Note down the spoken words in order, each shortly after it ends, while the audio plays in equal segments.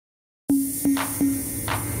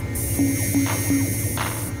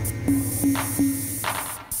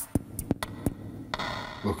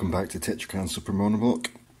Welcome back to Tetrakan Super Monoblock.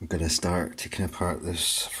 I'm going to start taking apart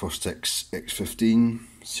this Fostex X15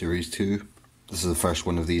 Series 2. This is the first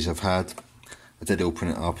one of these I've had. I did open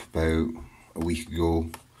it up about a week ago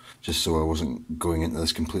just so I wasn't going into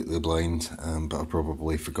this completely blind, but I've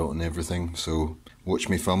probably forgotten everything, so watch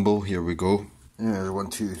me fumble. Here we go. There's 1,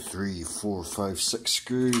 2, 3, 4, 5, 6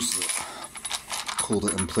 screws that hold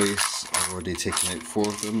it in place. I've already taken out 4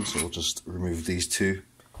 of them, so I'll just remove these 2.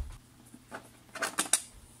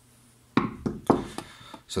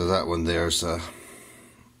 So that one there's a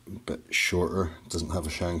bit shorter, doesn't have a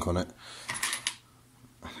shank on it.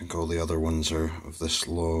 I think all the other ones are of this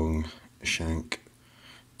long shank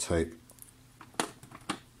type.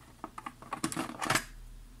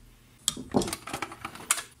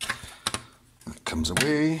 That comes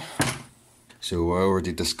away. So I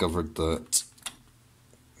already discovered that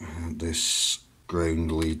this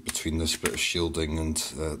ground lead between this bit of shielding and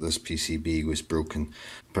this PCB was broken.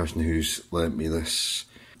 The person who's lent me this,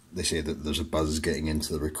 they say that there's a buzz getting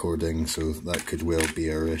into the recording, so that could well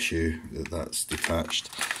be our issue, that that's detached.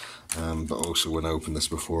 But also when I opened this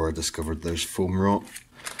before, I discovered there's foam rot.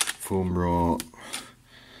 Foam rot,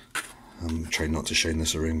 I'm trying not to shine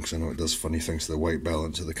this around because I know it does funny things to the white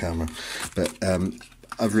balance of the camera, but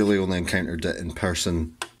I've really only encountered it in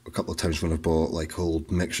person a couple of times when I've bought like old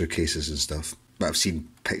mixer cases and stuff. But I've seen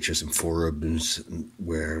pictures in forums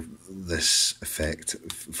where this effect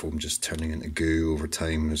of foam just turning into goo over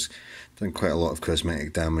time has done quite a lot of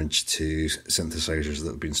cosmetic damage to synthesizers that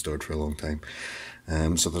have been stored for a long time.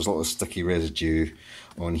 So there's a lot of sticky residue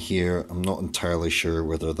on here. I'm not entirely sure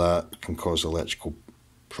whether that can cause electrical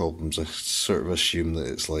problems. I sort of assume that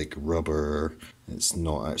it's like rubber, it's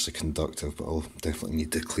not actually conductive, but I'll definitely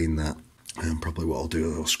need to clean that. And probably what I'll do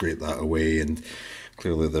is I'll scrape that away, and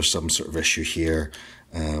clearly there's some sort of issue here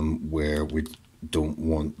where we don't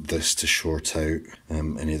want this to short out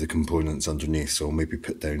any of the components underneath, so I'll maybe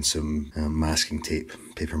put down some masking tape,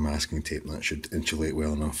 paper masking tape, and that should insulate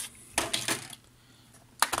well enough.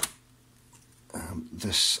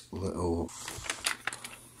 This little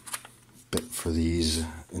bit for these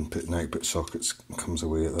input and output sockets comes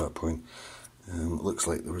away at that point. It looks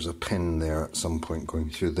like there was a pin there at some point going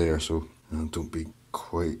through there, so don't be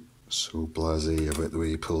quite so blasé about the way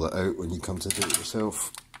you pull it out when you come to do it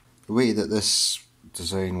yourself. The way that this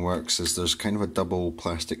design works is there's kind of a double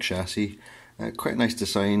plastic chassis. Quite a nice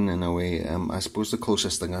design in a way. I suppose the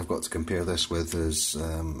closest thing I've got to compare this with is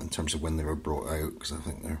in terms of when they were brought out, because I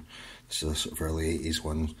think this is a sort of early 80s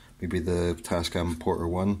one, maybe the Tetrakan Porter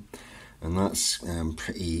 1, and that's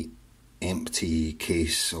pretty empty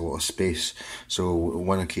case, a lot of space. So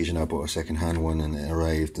one occasion I bought a second-hand one and it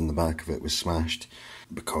arrived and the back of it was smashed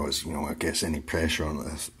because, you know, I guess any pressure on a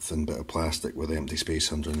thin bit of plastic with empty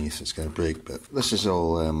space underneath, it's going to break. But this is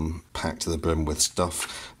all packed to the brim with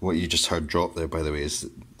stuff. What you just heard drop there, by the way, is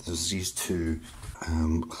that there's these 2, I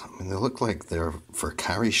mean, they look like they're for a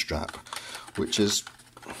carry strap, which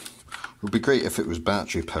would be great if it was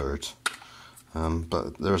battery powered,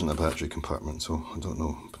 but there isn't a battery compartment, so I don't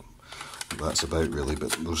know what that's about really,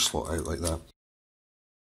 but those slot out like that.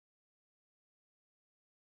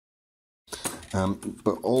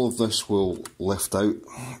 But all of this will lift out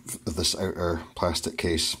of this outer plastic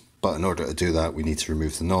case, but in order to do that we need to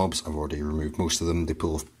remove the knobs. I've already removed most of them, they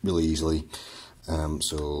pull off really easily.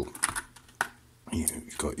 So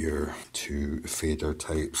you've got your 2 fader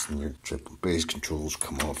types and your triple bass controls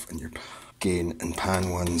come off, and your gain and pan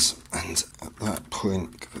ones, and at that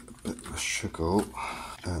point give it a bit of a shuggle,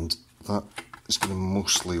 and that is going to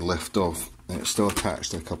mostly lift off. And it's still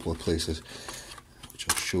attached to a couple of places, which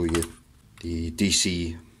I'll show you. The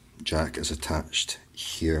DC jack is attached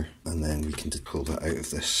here, and then we can pull that out of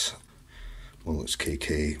this, well, it's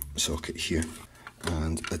KK socket here.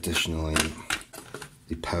 And additionally,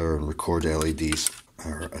 the power and record LEDs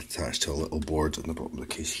are attached to a little board on the bottom of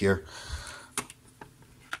the case here.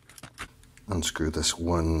 Unscrew this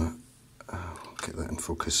one, get that in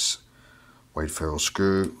focus, wide ferrule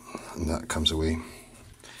screw, and that comes away.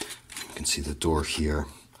 You can see the door here.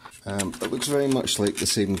 It looks very much like the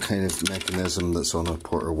same kind of mechanism that's on a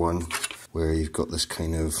Porter 1, where you've got this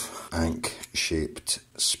kind of ank-shaped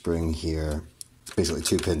spring here. Basically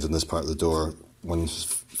 2 pins in this part of the door. One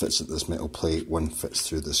fits at this metal plate, one fits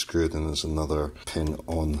through the screw, then there's another pin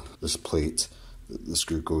on this plate that the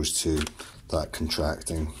screw goes to. That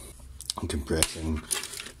contracting and compressing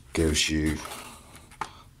gives you...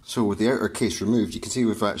 So with the outer case removed, you can see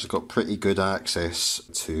we've actually got pretty good access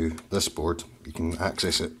to this board. You can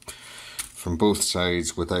access it from both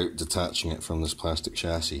sides without detaching it from this plastic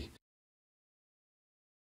chassis.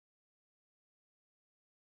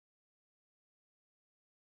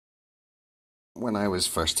 when I was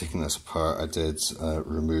first taking this apart, I did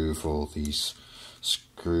remove all these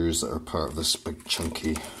screws that are part of this big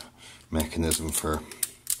chunky mechanism for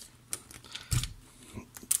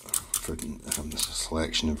this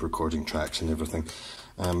selection of recording tracks and everything.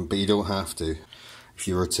 But you don't have to. If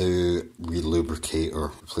you were to re-lubricate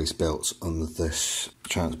or replace belts on this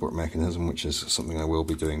transport mechanism, which is something I will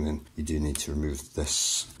be doing, then you do need to remove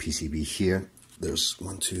this PCB here. There's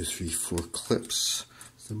 1, 2, 3, 4 clips.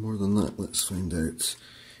 Is there more than that? Let's find out.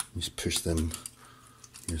 You just push them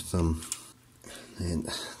with your thumb. And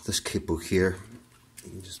this cable here, you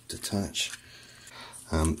can just detach.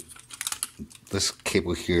 This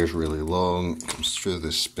cable here is really long. It comes through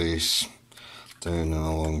this space, down and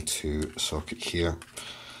along to a socket here.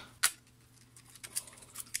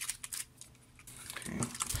 Okay.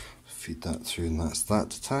 Feed that through, and that's that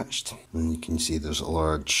detached. And you can see there's a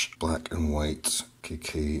large black and white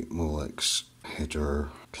KK Molex header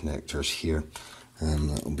connectors here, and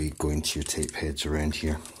that will be going to your tape heads around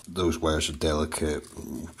here. Those wires are delicate.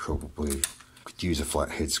 You probably could use a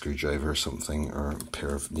flathead screwdriver or something, or a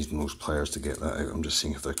pair of needle nose pliers to get that out. I'm just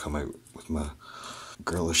seeing if they come out with my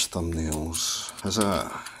girlish thumbnails.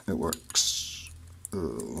 Huzzah! It works.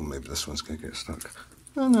 Oh, maybe this one's gonna get stuck.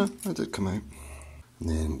 Oh no, it did come out. And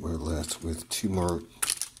then we're left with 2 more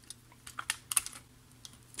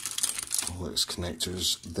Molex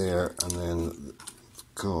connectors there, and then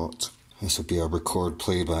we've got, this will be our record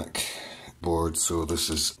playback board, so this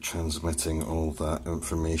is transmitting all that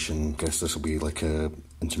information. I guess this will be like a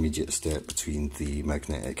intermediate step between the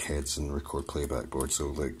magnetic heads and record playback board. So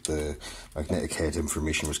like the magnetic head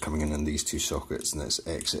information was coming in these 2 sockets, and it's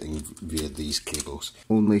exiting via these cables.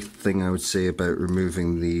 Only thing I would say about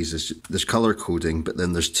removing these is there's color coding, but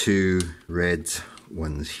then there's 2 red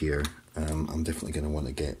ones here. I'm definitely going to want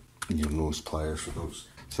to get needle nose pliers for those.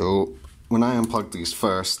 So when I unplugged these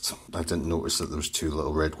first, I didn't notice that there was 2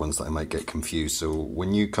 little red ones that I might get confused. So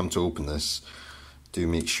when you come to open this, do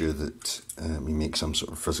make sure that you make some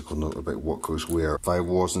sort of physical note about what goes where. If I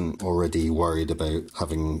wasn't already worried about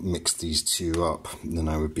having mixed these 2 up, then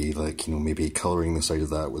I would be like, you know, maybe colouring the side of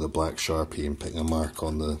that with a black Sharpie and putting a mark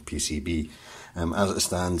on the PCB. As it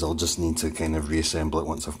stands, I'll just need to kind of reassemble it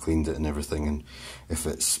once I've cleaned it and everything, and if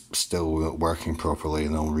it's still not working properly,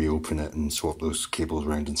 then I'll reopen it and swap those cables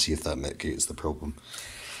around and see if that mitigates the problem.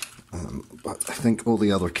 But I think all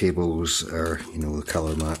the other cables are, you know, the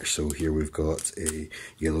colour match. So here we've got a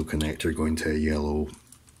yellow connector going to a yellow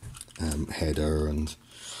header,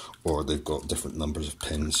 or they've got different numbers of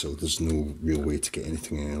pins, so there's no real way to get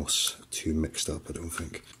anything else too mixed up, I don't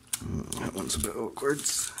think. That one's a bit awkward.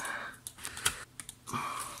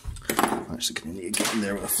 I'm actually going to need to get in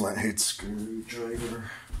there with a flathead screwdriver.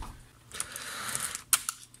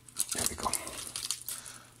 There we go.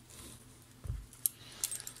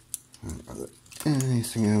 Are there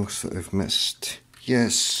anything else that I've missed?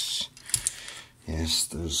 Yes. Yes,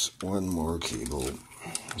 there's one more cable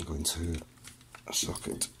going to a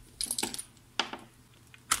socket.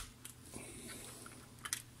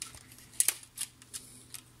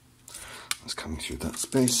 That's coming through that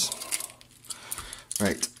space.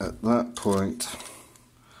 Right, at that point,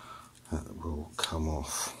 that will come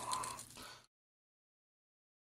off